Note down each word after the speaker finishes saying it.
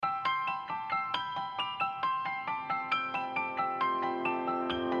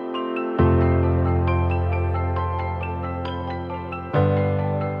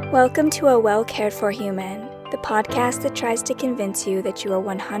Welcome to A Well Cared For Human, the podcast that tries to convince you that you are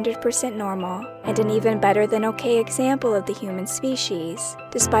 100% normal and an even better than okay example of the human species,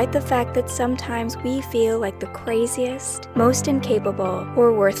 despite the fact that sometimes we feel like the craziest, most incapable,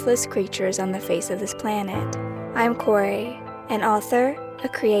 or worthless creatures on the face of this planet. I'm Corey, an author, a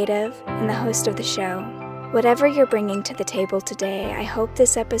creative, and the host of the show. Whatever you're bringing to the table today, I hope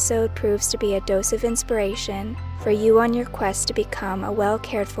this episode proves to be a dose of inspiration for you on your quest to become a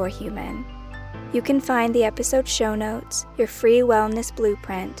well-cared-for human. You can find the episode show notes, your free wellness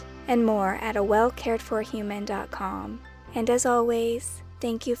blueprint, and more at awellcaredforhuman.com. And as always,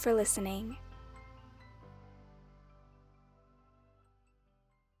 thank you for listening.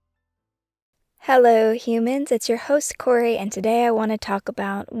 Hello humans, it's your host Corey, and today I want to talk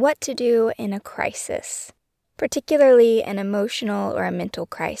about what to do in a crisis, particularly an emotional or a mental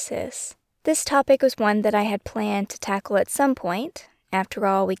crisis. This topic was one that I had planned to tackle at some point. After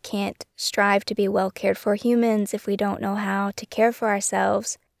all, we can't strive to be well cared for humans if we don't know how to care for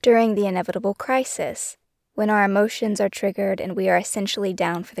ourselves during the inevitable crisis, when our emotions are triggered and we are essentially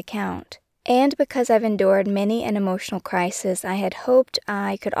down for the count. And because I've endured many an emotional crisis, I had hoped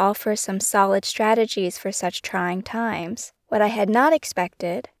I could offer some solid strategies for such trying times. What I had not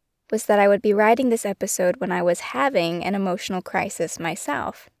expected was that I would be writing this episode when I was having an emotional crisis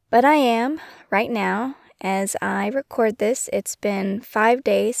myself. But I am, right now. As I record this, it's been 5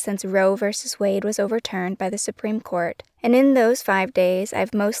 days since Roe v. Wade was overturned by the Supreme Court, and in those 5 days,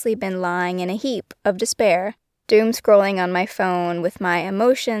 I've mostly been lying in a heap of despair, doom-scrolling on my phone with my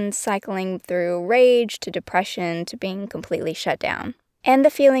emotions cycling through rage to depression to being completely shut down. And the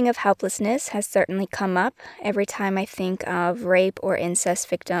feeling of helplessness has certainly come up every time I think of rape or incest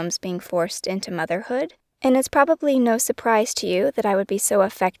victims being forced into motherhood. And it's probably no surprise to you that I would be so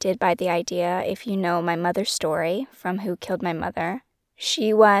affected by the idea if you know my mother's story from Who Killed My Mother.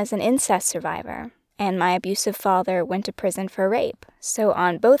 She was an incest survivor, and my abusive father went to prison for rape. So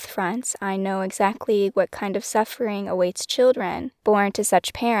on both fronts, I know exactly what kind of suffering awaits children born to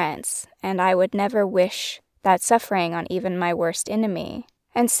such parents, and I would never wish that suffering on even my worst enemy.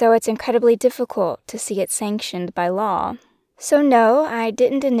 And so it's incredibly difficult to see it sanctioned by law. So no, I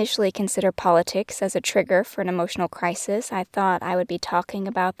didn't initially consider politics as a trigger for an emotional crisis. I thought I would be talking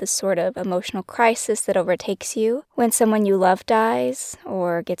about the sort of emotional crisis that overtakes you when someone you love dies,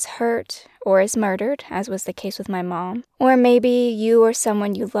 or gets hurt, or is murdered, as was the case with my mom. Or maybe you or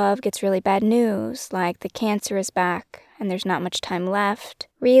someone you love gets really bad news, like the cancer is back and there's not much time left.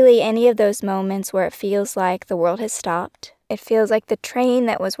 Really, any of those moments where it feels like the world has stopped. It feels like the train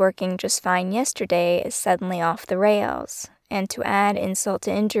that was working just fine yesterday is suddenly off the rails. And to add insult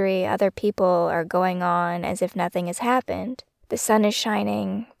to injury, other people are going on as if nothing has happened. The sun is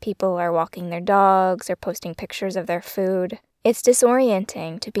shining, people are walking their dogs or posting pictures of their food. It's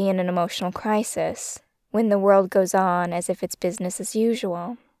disorienting to be in an emotional crisis when the world goes on as if it's business as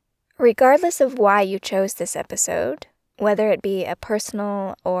usual. Regardless of why you chose this episode, whether it be a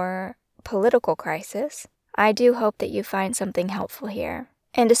personal or political crisis, I do hope that you find something helpful here.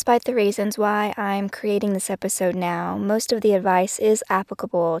 And despite the reasons why I'm creating this episode now, most of the advice is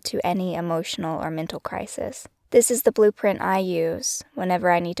applicable to any emotional or mental crisis. This is the blueprint I use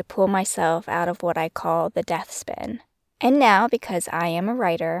whenever I need to pull myself out of what I call the death spin. And now, because I am a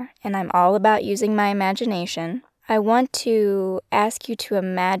writer and I'm all about using my imagination, I want to ask you to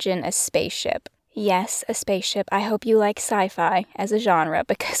imagine a spaceship. Yes, a spaceship. I hope you like sci-fi as a genre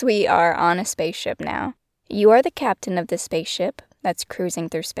because we are on a spaceship now. You are the captain of this spaceship that's cruising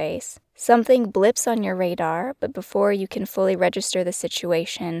through space. Something blips on your radar, but before you can fully register the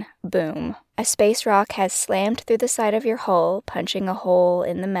situation, boom. A space rock has slammed through the side of your hull, punching a hole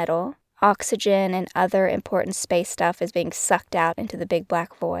in the metal. Oxygen and other important space stuff is being sucked out into the big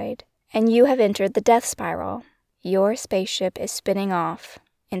black void. And you have entered the death spiral. Your spaceship is spinning off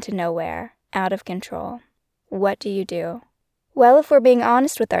into nowhere, out of control. What do you do? Well, if we're being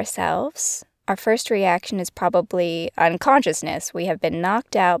honest with ourselves, our first reaction is probably unconsciousness. We have been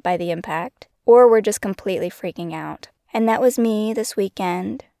knocked out by the impact, or we're just completely freaking out. And that was me this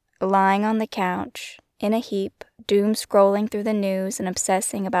weekend, lying on the couch, in a heap, doom-scrolling through the news and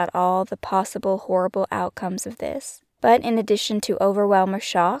obsessing about all the possible horrible outcomes of this. But in addition to overwhelm or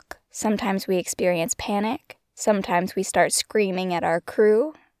shock, sometimes we experience panic, sometimes we start screaming at our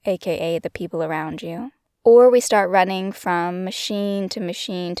crew, aka the people around you. Or we start running from machine to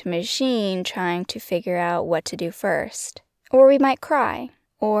machine to machine trying to figure out what to do first. Or we might cry.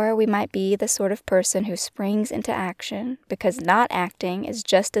 Or we might be the sort of person who springs into action because not acting is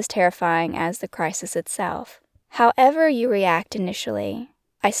just as terrifying as the crisis itself. However you react initially,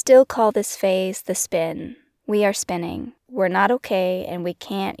 I still call this phase the spin. We are spinning. we're not okay and we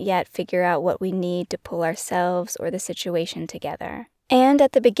can't yet figure out what we need to pull ourselves or the situation together. And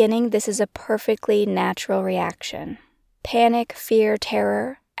at the beginning, this is a perfectly natural reaction. Panic, fear,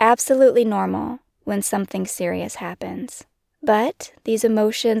 terror, absolutely normal when something serious happens. But these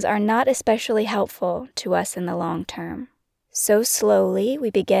emotions are not especially helpful to us in the long term. So slowly, we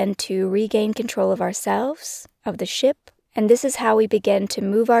begin to regain control of ourselves, of the ship, and this is how we begin to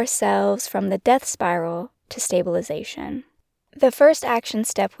move ourselves from the death spiral to stabilization. The first action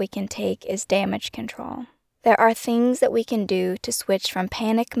step we can take is damage control. There are things that we can do to switch from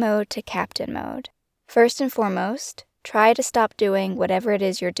panic mode to captain mode. First and foremost, try to stop doing whatever it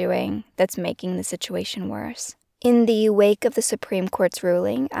is you're doing that's making the situation worse. In the wake of the Supreme Court's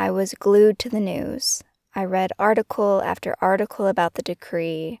ruling, I was glued to the news. I read article after article about the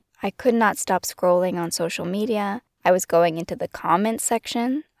decree. I could not stop scrolling on social media. I was going into the comments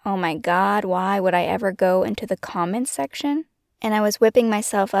section. Oh my God, why would I ever go into the comments section? And I was whipping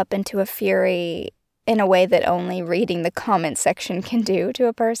myself up into a fury in a way that only reading the comment section can do to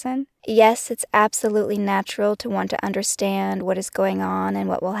a person. Yes, it's absolutely natural to want to understand what is going on and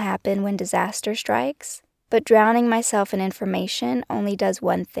what will happen when disaster strikes, but drowning myself in information only does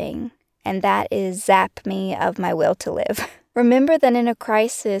one thing, and that is zap me of my will to live. Remember that in a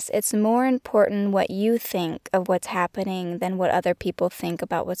crisis, it's more important what you think of what's happening than what other people think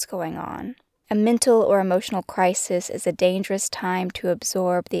about what's going on. A mental or emotional crisis is a dangerous time to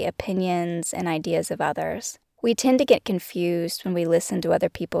absorb the opinions and ideas of others. We tend to get confused when we listen to other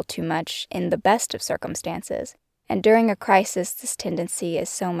people too much in the best of circumstances, and during a crisis, this tendency is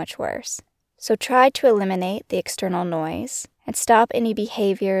so much worse. So try to eliminate the external noise and stop any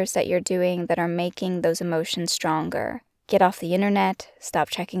behaviors that you're doing that are making those emotions stronger. Get off the internet, stop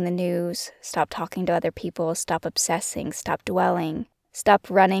checking the news, stop talking to other people, stop obsessing, stop dwelling. Stop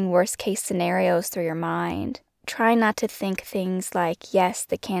running worst-case scenarios through your mind. Try not to think things like, yes,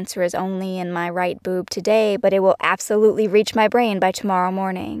 the cancer is only in my right boob today, but it will absolutely reach my brain by tomorrow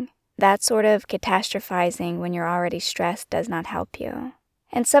morning. That sort of catastrophizing when you're already stressed does not help you.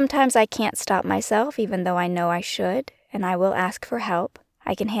 And sometimes I can't stop myself, even though I know I should, and I will ask for help.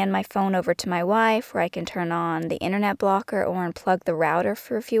 I can hand my phone over to my wife, or I can turn on the internet blocker or unplug the router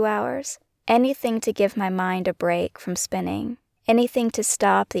for a few hours. Anything to give my mind a break from spinning. Anything to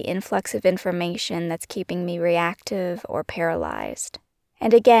stop the influx of information that's keeping me reactive or paralyzed.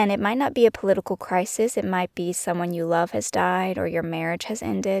 And again, it might not be a political crisis. It might be someone you love has died or your marriage has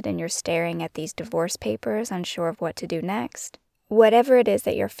ended and you're staring at these divorce papers, unsure of what to do next. Whatever it is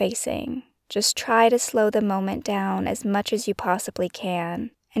that you're facing, just try to slow the moment down as much as you possibly can.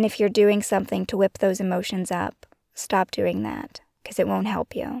 And if you're doing something to whip those emotions up, stop doing that, because it won't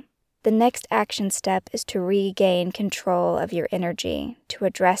help you. The next action step is to regain control of your energy, to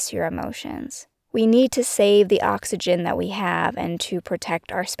address your emotions. We need to save the oxygen that we have and to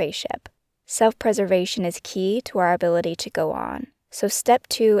protect our spaceship. Self-preservation is key to our ability to go on. So step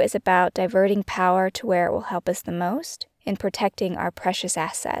 2 is about diverting power to where it will help us the most in protecting our precious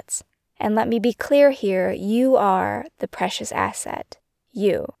assets. And let me be clear here, you are the precious asset.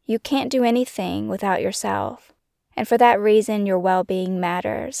 You can't do anything without yourself. And for that reason, your well-being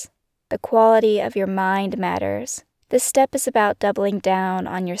matters. The quality of your mind matters. This step is about doubling down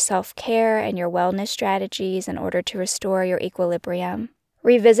on your self-care and your wellness strategies in order to restore your equilibrium.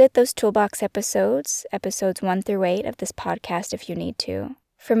 Revisit those toolbox episodes 1 through 8 of this podcast if you need to.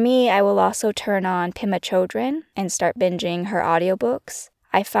 For me, I will also turn on Pema Chodron and start binging her audiobooks.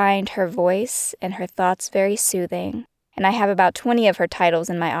 I find her voice and her thoughts very soothing. And I have about 20 of her titles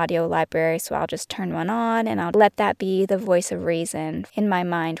in my audio library, so I'll just turn one on and I'll let that be the voice of reason in my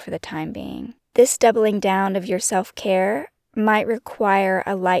mind for the time being. This doubling down of your self-care might require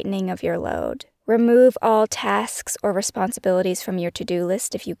a lightening of your load. Remove all tasks or responsibilities from your to-do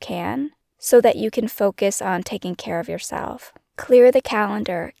list if you can, so that you can focus on taking care of yourself. Clear the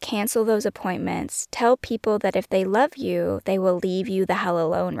calendar, cancel those appointments, tell people that if they love you, they will leave you the hell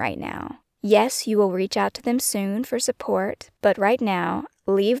alone right now. Yes, you will reach out to them soon for support, but right now,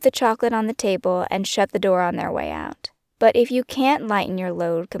 leave the chocolate on the table and shut the door on their way out. But if you can't lighten your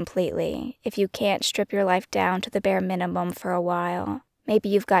load completely, if you can't strip your life down to the bare minimum for a while, maybe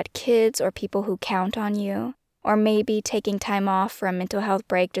you've got kids or people who count on you, or maybe taking time off for a mental health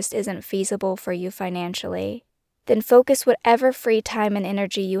break just isn't feasible for you financially, then focus whatever free time and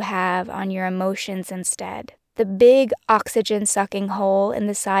energy you have on your emotions instead. The big oxygen-sucking hole in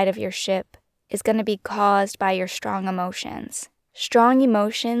the side of your ship is going to be caused by your strong emotions. Strong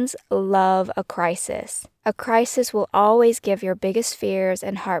emotions love a crisis. A crisis will always give your biggest fears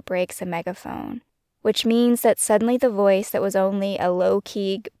and heartbreaks a megaphone, which means that suddenly the voice that was only a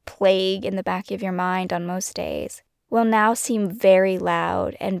low-key plague in the back of your mind on most days will now seem very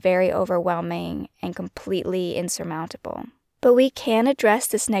loud and very overwhelming and completely insurmountable. But we can address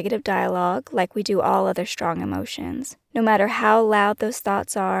this negative dialogue like we do all other strong emotions. No matter how loud those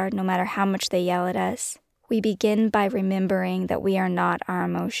thoughts are, no matter how much they yell at us, we begin by remembering that we are not our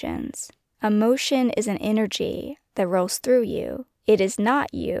emotions. Emotion is an energy that rolls through you. It is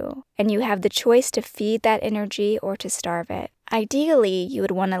not you, and you have the choice to feed that energy or to starve it. Ideally, you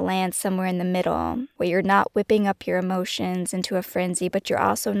would want to land somewhere in the middle, where you're not whipping up your emotions into a frenzy, but you're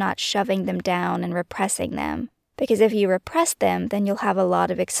also not shoving them down and repressing them. Because if you repress them, then you'll have a lot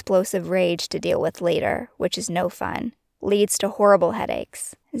of explosive rage to deal with later, which is no fun. Leads to horrible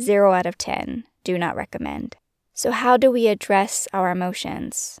headaches. 0 out of 10. Do not recommend. So how do we address our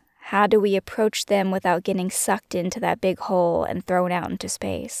emotions? How do we approach them without getting sucked into that big hole and thrown out into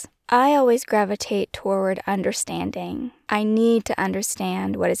space? I always gravitate toward understanding. I need to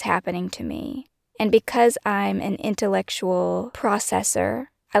understand what is happening to me. And because I'm an intellectual processor,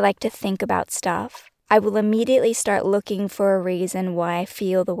 I like to think about stuff. I will immediately start looking for a reason why I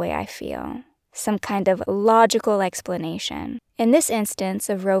feel the way I feel. Some kind of logical explanation. In this instance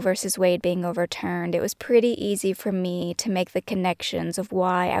of Roe v. Wade being overturned, it was pretty easy for me to make the connections of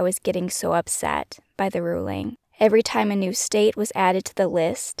why I was getting so upset by the ruling. Every time a new state was added to the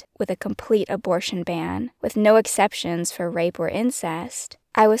list with a complete abortion ban, with no exceptions for rape or incest,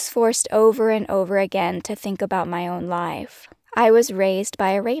 I was forced over and over again to think about my own life. I was raised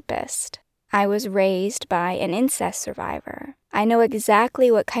by a rapist. I was raised by an incest survivor. I know exactly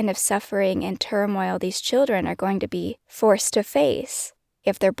what kind of suffering and turmoil these children are going to be forced to face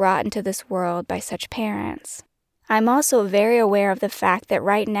if they're brought into this world by such parents. I'm also very aware of the fact that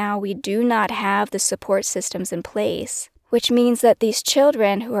right now we do not have the support systems in place, which means that these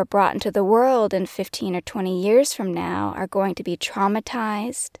children who are brought into the world in 15 or 20 years from now are going to be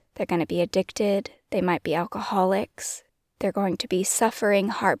traumatized, they're going to be addicted, they might be alcoholics. They're going to be suffering,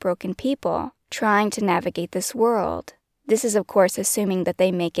 heartbroken people trying to navigate this world. This is, of course, assuming that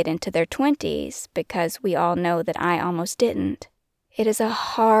they make it into their 20s, because we all know that I almost didn't. It is a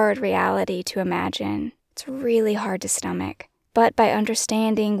hard reality to imagine. It's really hard to stomach. But by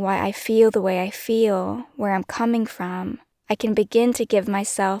understanding why I feel the way I feel, where I'm coming from, I can begin to give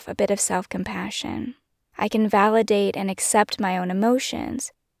myself a bit of self-compassion. I can validate and accept my own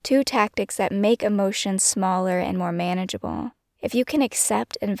emotions. 2 tactics that make emotions smaller and more manageable. If you can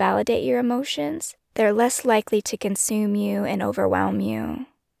accept and validate your emotions, they're less likely to consume you and overwhelm you.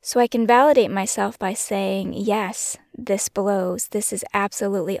 So I can validate myself by saying, yes, this blows, this is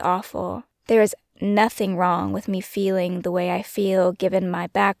absolutely awful. There is nothing wrong with me feeling the way I feel given my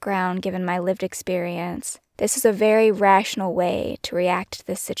background, given my lived experience. This is a very rational way to react to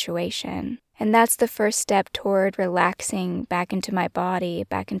this situation. And that's the first step toward relaxing back into my body,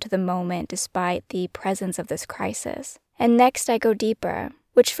 back into the moment, despite the presence of this crisis. And next I go deeper,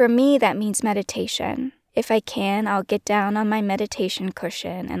 which for me that means meditation. If I can, I'll get down on my meditation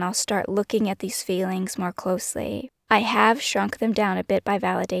cushion and I'll start looking at these feelings more closely. I have shrunk them down a bit by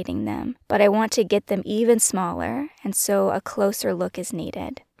validating them, but I want to get them even smaller, and so a closer look is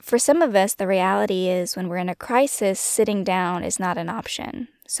needed. For some of us, the reality is when we're in a crisis, sitting down is not an option.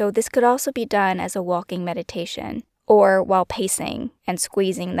 So this could also be done as a walking meditation, or while pacing and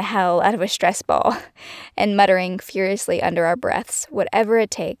squeezing the hell out of a stress ball and muttering furiously under our breaths, whatever it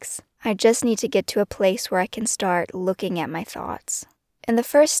takes. I just need to get to a place where I can start looking at my thoughts. And the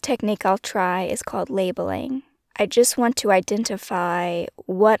first technique I'll try is called labeling. I just want to identify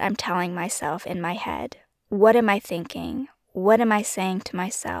what I'm telling myself in my head. What am I thinking? What am I saying to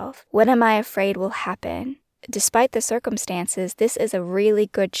myself? What am I afraid will happen? Despite the circumstances, this is a really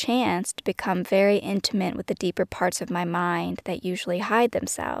good chance to become very intimate with the deeper parts of my mind that usually hide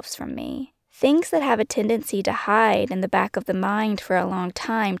themselves from me. Things that have a tendency to hide in the back of the mind for a long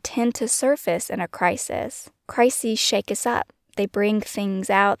time tend to surface in a crisis. Crises shake us up. They bring things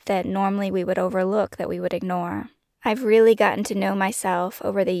out that normally we would overlook, that we would ignore. I've really gotten to know myself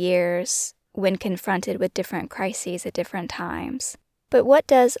over the years when confronted with different crises at different times. But what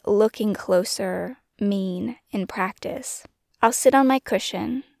does looking closer mean in practice? I'll sit on my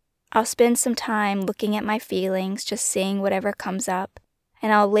cushion. I'll spend some time looking at my feelings, just seeing whatever comes up,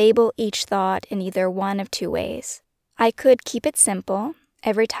 and I'll label each thought in either one of 2 ways. I could keep it simple.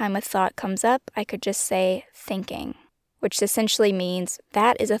 Every time a thought comes up, I could just say thinking, which essentially means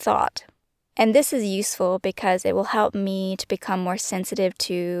that is a thought. And this is useful because it will help me to become more sensitive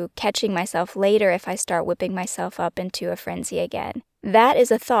to catching myself later if I start whipping myself up into a frenzy again. That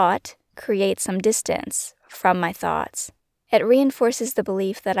is a thought creates some distance from my thoughts. It reinforces the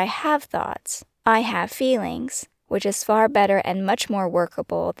belief that I have thoughts, I have feelings, which is far better and much more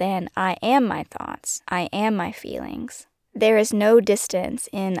workable than I am my thoughts, I am my feelings. There is no distance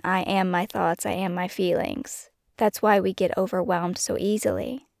in I am my thoughts, I am my feelings. That's why we get overwhelmed so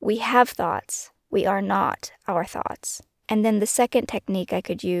easily. We have thoughts. We are not our thoughts. And then the second technique I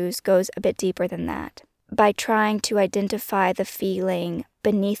could use goes a bit deeper than that. By trying to identify the feeling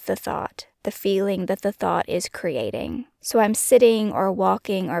beneath the thought, the feeling that the thought is creating. So I'm sitting or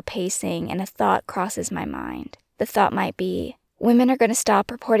walking or pacing and a thought crosses my mind. The thought might be, women are going to stop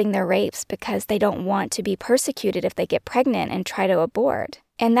reporting their rapes because they don't want to be persecuted if they get pregnant and try to abort.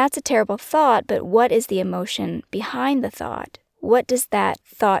 And that's a terrible thought, but what is the emotion behind the thought? What does that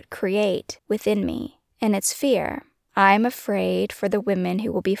thought create within me? And it's fear. I'm afraid for the women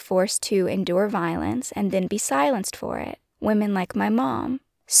who will be forced to endure violence and then be silenced for it. Women like my mom.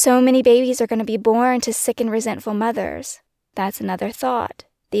 So many babies are going to be born to sick and resentful mothers. That's another thought.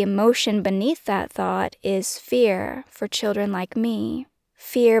 The emotion beneath that thought is fear for children like me.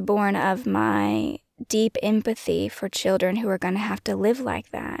 Fear born of my deep empathy for children who are going to have to live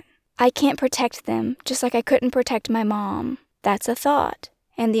like that. I can't protect them, just like I couldn't protect my mom. That's a thought.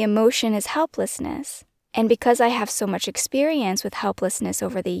 And the emotion is helplessness. And because I have so much experience with helplessness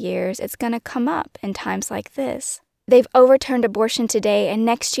over the years, it's going to come up in times like this. They've overturned abortion today, and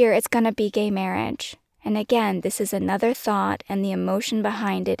next year it's going to be gay marriage. And again, this is another thought, and the emotion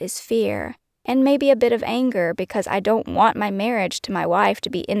behind it is fear, and maybe a bit of anger because I don't want my marriage to my wife to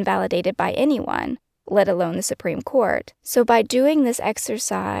be invalidated by anyone, let alone the Supreme Court. So by doing this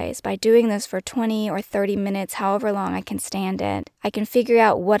exercise, by doing this for 20 or 30 minutes, however long I can stand it, I can figure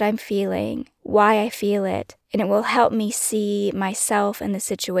out what I'm feeling, why I feel it, and it will help me see myself and the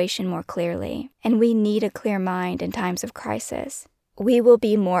situation more clearly. And we need a clear mind in times of crisis. We will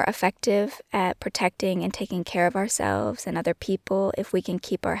be more effective at protecting and taking care of ourselves and other people if we can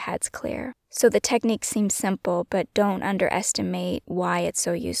keep our heads clear. So the technique seems simple, but don't underestimate why it's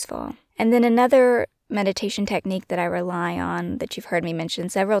so useful. And then another meditation technique that I rely on that you've heard me mention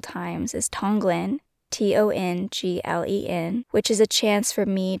several times is Tonglen, Tonglen, which is a chance for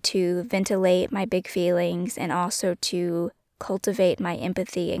me to ventilate my big feelings and also to cultivate my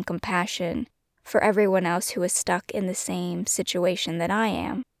empathy and compassion for everyone else who is stuck in the same situation that I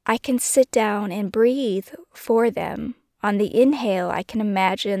am. I can sit down and breathe for them. On the inhale, I can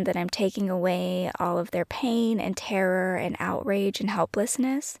imagine that I'm taking away all of their pain and terror and outrage and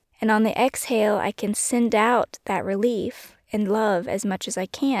helplessness. And on the exhale, I can send out that relief and love as much as I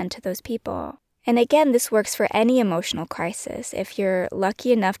can to those people. And again, this works for any emotional crisis. If you're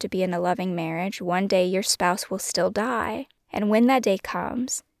lucky enough to be in a loving marriage, one day your spouse will still die. And when that day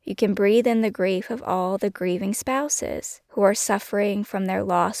comes, you can breathe in the grief of all the grieving spouses who are suffering from their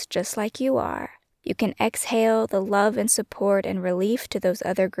loss just like you are. You can exhale the love and support and relief to those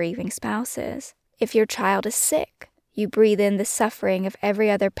other grieving spouses. If your child is sick, you breathe in the suffering of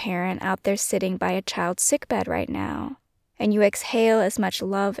every other parent out there sitting by a child's sickbed right now. And you exhale as much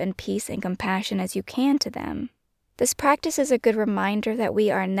love and peace and compassion as you can to them. This practice is a good reminder that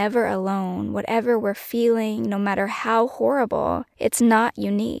we are never alone. Whatever we're feeling, no matter how horrible, it's not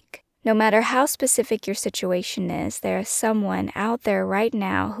unique. No matter how specific your situation is, there is someone out there right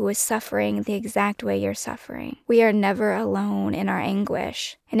now who is suffering the exact way you're suffering. We are never alone in our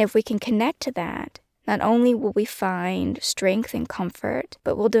anguish. And if we can connect to that, not only will we find strength and comfort,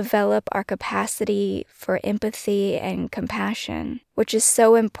 but we'll develop our capacity for empathy and compassion, which is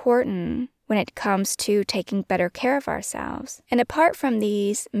so important when it comes to taking better care of ourselves. And apart from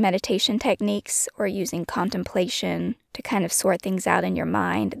these meditation techniques or using contemplation to kind of sort things out in your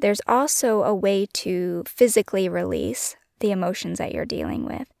mind, there's also a way to physically release the emotions that you're dealing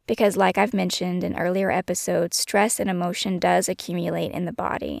with. Because like I've mentioned in earlier episodes, stress and emotion does accumulate in the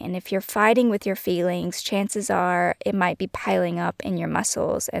body. And if you're fighting with your feelings, chances are it might be piling up in your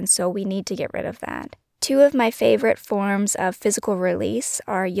muscles. And so we need to get rid of that. Two of my favorite forms of physical release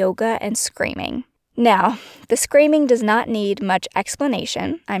are yoga and screaming. Now, the screaming does not need much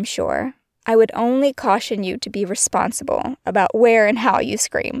explanation, I'm sure. I would only caution you to be responsible about where and how you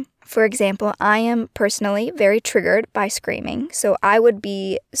scream. For example, I am personally very triggered by screaming, so I would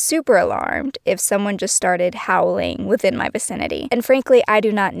be super alarmed if someone just started howling within my vicinity. And frankly, I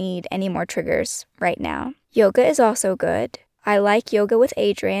do not need any more triggers right now. Yoga is also good. I like yoga with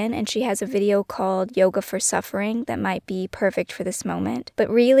Adriene, and she has a video called Yoga for Suffering that might be perfect for this moment. But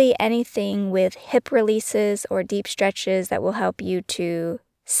really anything with hip releases or deep stretches that will help you to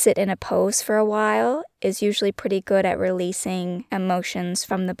sit in a pose for a while is usually pretty good at releasing emotions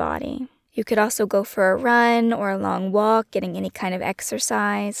from the body. You could also go for a run or a long walk, getting any kind of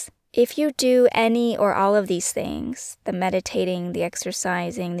exercise. If you do any or all of these things, the meditating, the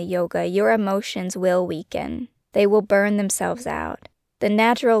exercising, the yoga, your emotions will weaken. they will burn themselves out. The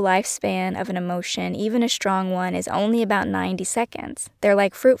natural lifespan of an emotion, even a strong one, is only about 90 seconds. They're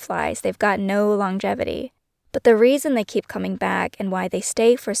like fruit flies, they've got no longevity. But the reason they keep coming back and why they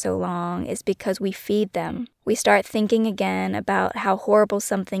stay for so long is because we feed them. We start thinking again about how horrible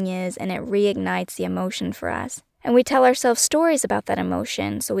something is, and it reignites the emotion for us. And we tell ourselves stories about that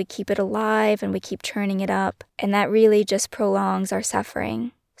emotion, so we keep it alive and we keep churning it up, and that really just prolongs our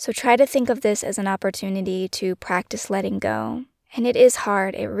suffering. So try to think of this as an opportunity to practice letting go. And it is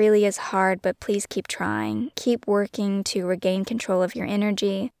hard, it really is hard, but please keep trying. Keep working to regain control of your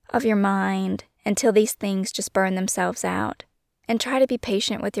energy, of your mind, until these things just burn themselves out. And try to be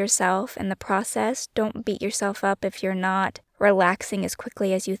patient with yourself in the process. Don't beat yourself up if you're not relaxing as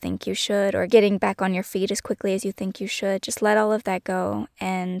quickly as you think you should or getting back on your feet as quickly as you think you should. Just let all of that go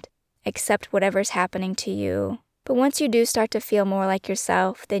and accept whatever's happening to you. But once you do start to feel more like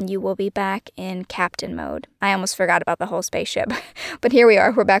yourself, then you will be back in captain mode. I almost forgot about the whole spaceship, but here we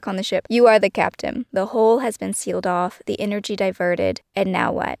are, we're back on the ship. You are the captain. The hole has been sealed off, the energy diverted, and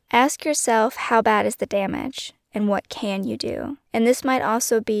now what? Ask yourself, how bad is the damage? And what can you do? And this might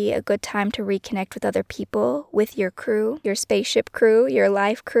also be a good time to reconnect with other people, with your crew, your spaceship crew, your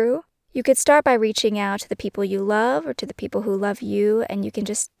life crew. You could start by reaching out to the people you love or to the people who love you, and you can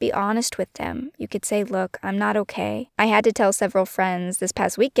just be honest with them. You could say, look, I'm not okay. I had to tell several friends this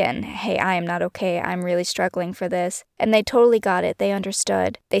past weekend, hey, I am not okay. I'm really struggling for this. And they totally got it. They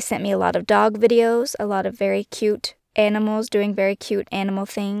understood. They sent me a lot of dog videos, a lot of very cute animals doing very cute animal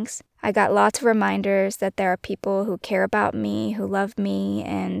things. I got lots of reminders that there are people who care about me, who love me,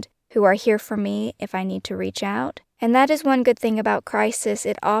 and who are here for me if I need to reach out. And that is one good thing about crisis.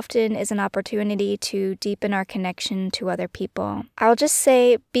 It often is an opportunity to deepen our connection to other people. I'll just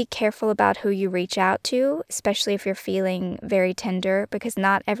say be careful about who you reach out to, especially if you're feeling very tender, because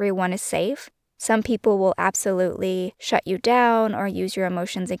not everyone is safe. Some people will absolutely shut you down or use your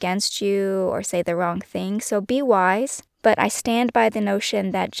emotions against you or say the wrong thing, so be wise. But I stand by the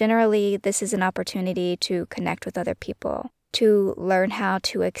notion that generally this is an opportunity to connect with other people, to learn how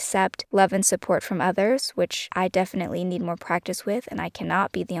to accept love and support from others, which I definitely need more practice with, and I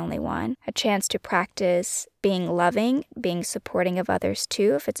cannot be the only one. A chance to practice being loving, being supporting of others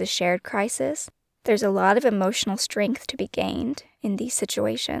too, if it's a shared crisis. There's a lot of emotional strength to be gained in these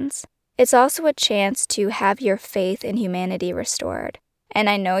situations. It's also a chance to have your faith in humanity restored. And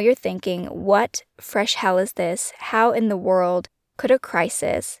I know you're thinking, what fresh hell is this? How in the world could a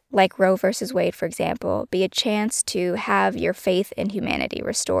crisis, like Roe versus Wade, for example, be a chance to have your faith in humanity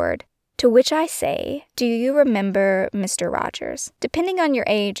restored? To which I say, do you remember Mr. Rogers? Depending on your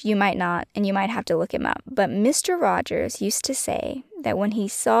age, you might not, and you might have to look him up. But Mr. Rogers used to say that when he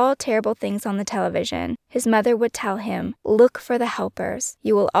saw terrible things on the television, his mother would tell him, look for the helpers.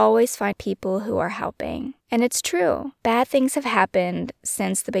 You will always find people who are helping. And it's true. Bad things have happened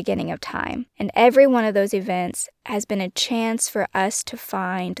since the beginning of time. And every one of those events has been a chance for us to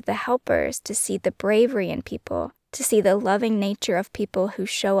find the helpers, to see the bravery in people, to see the loving nature of people who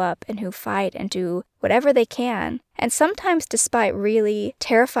show up and who fight and do whatever they can. And sometimes despite really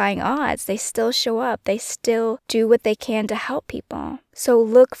terrifying odds, they still show up. They still do what they can to help people. So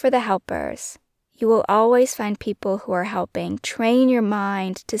look for the helpers. You will always find people who are helping. Train your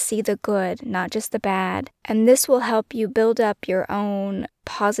mind to see the good, not just the bad. And this will help you build up your own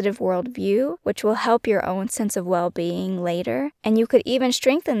positive worldview, which will help your own sense of well-being later. And you could even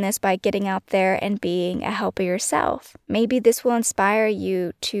strengthen this by getting out there and being a helper yourself. Maybe this will inspire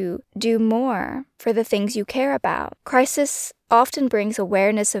you to do more for the things you care about. Crisis often brings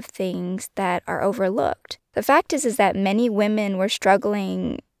awareness of things that are overlooked. The fact is that many women were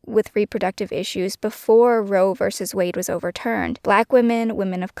struggling with reproductive issues before Roe versus Wade was overturned. Black women,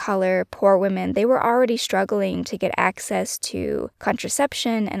 women of color, poor women, they were already struggling to get access to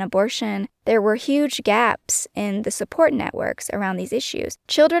contraception and abortion. There were huge gaps in the support networks around these issues.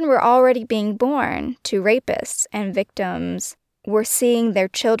 Children were already being born to rapists, and victims were seeing their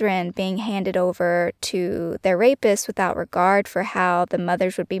children being handed over to their rapists without regard for how the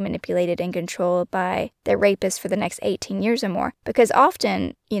mothers would be manipulated and controlled by their rapists for the next 18 years or more. Because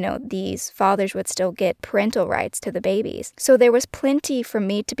often, these fathers would still get parental rights to the babies. So there was plenty for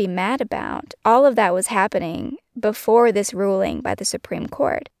me to be mad about. All of that was happening before this ruling by the Supreme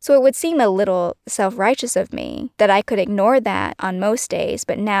Court. So it would seem a little self-righteous of me that I could ignore that on most days,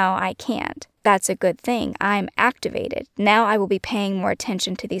 but now I can't. That's a good thing. I'm activated. Now I will be paying more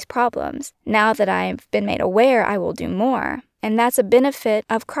attention to these problems. Now that I've been made aware, I will do more. And that's a benefit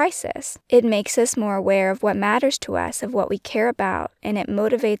of crisis. It makes us more aware of what matters to us, of what we care about, and it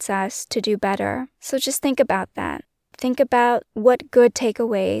motivates us to do better. So just think about that. Think about what good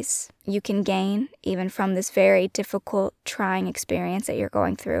takeaways you can gain even from this very difficult, trying experience that you're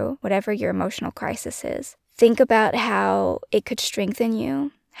going through, whatever your emotional crisis is. Think about how it could strengthen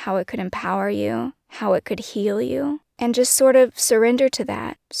you, how it could empower you, how it could heal you, and just sort of surrender to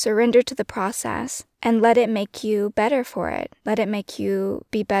that. Surrender to the process and let it make you better for it. Let it make you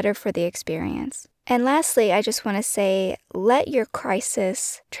be better for the experience. And lastly, I just want to say, let your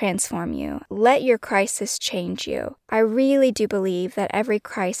crisis transform you. Let your crisis change you. I really do believe that every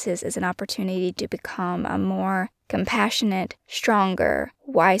crisis is an opportunity to become a more compassionate, stronger,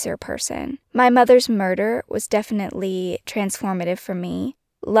 wiser person. My mother's murder was definitely transformative for me.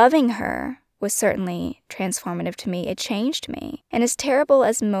 Loving her was certainly transformative to me. It changed me. And as terrible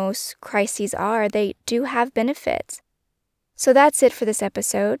as most crises are, they do have benefits. So that's it for this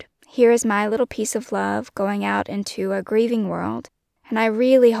episode. Here is my little piece of love going out into a grieving world, and I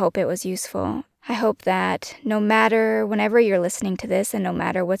really hope it was useful. I hope that whenever you're listening to this and no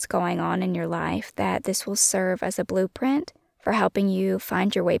matter what's going on in your life, that this will serve as a blueprint for helping you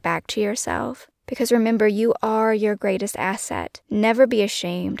find your way back to yourself. Because remember, you are your greatest asset. Never be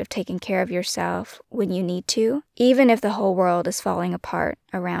ashamed of taking care of yourself when you need to, even if the whole world is falling apart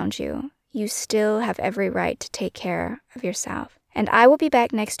around you. You still have every right to take care of yourself. And I will be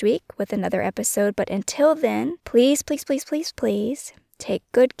back next week with another episode, but until then, please, please, please, please, please, take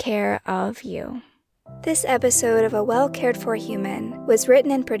good care of you. This episode of A Well Cared For Human was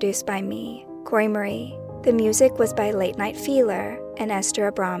written and produced by me, Corey Marie. The music was by Late Night Feeler and Esther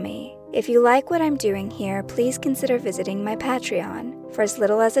Abrami. If you like what I'm doing here, please consider visiting my Patreon. For as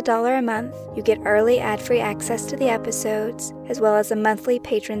little as $1 a month, you get early ad-free access to the episodes, as well as a monthly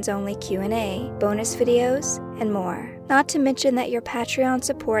patrons-only Q&A, bonus videos, and more. Not to mention that your Patreon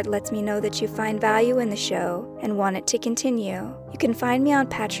support lets me know that you find value in the show and want it to continue. You can find me on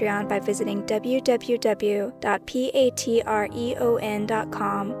Patreon by visiting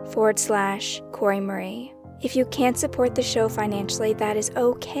www.patreon.com/Corey Marie. If you can't support the show financially, that is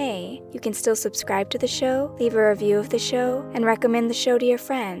okay. You can still subscribe to the show, leave a review of the show, and recommend the show to your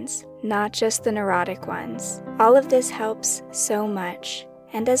friends, not just the neurotic ones. All of this helps so much.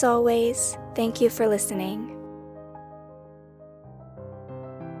 And as always, thank you for listening.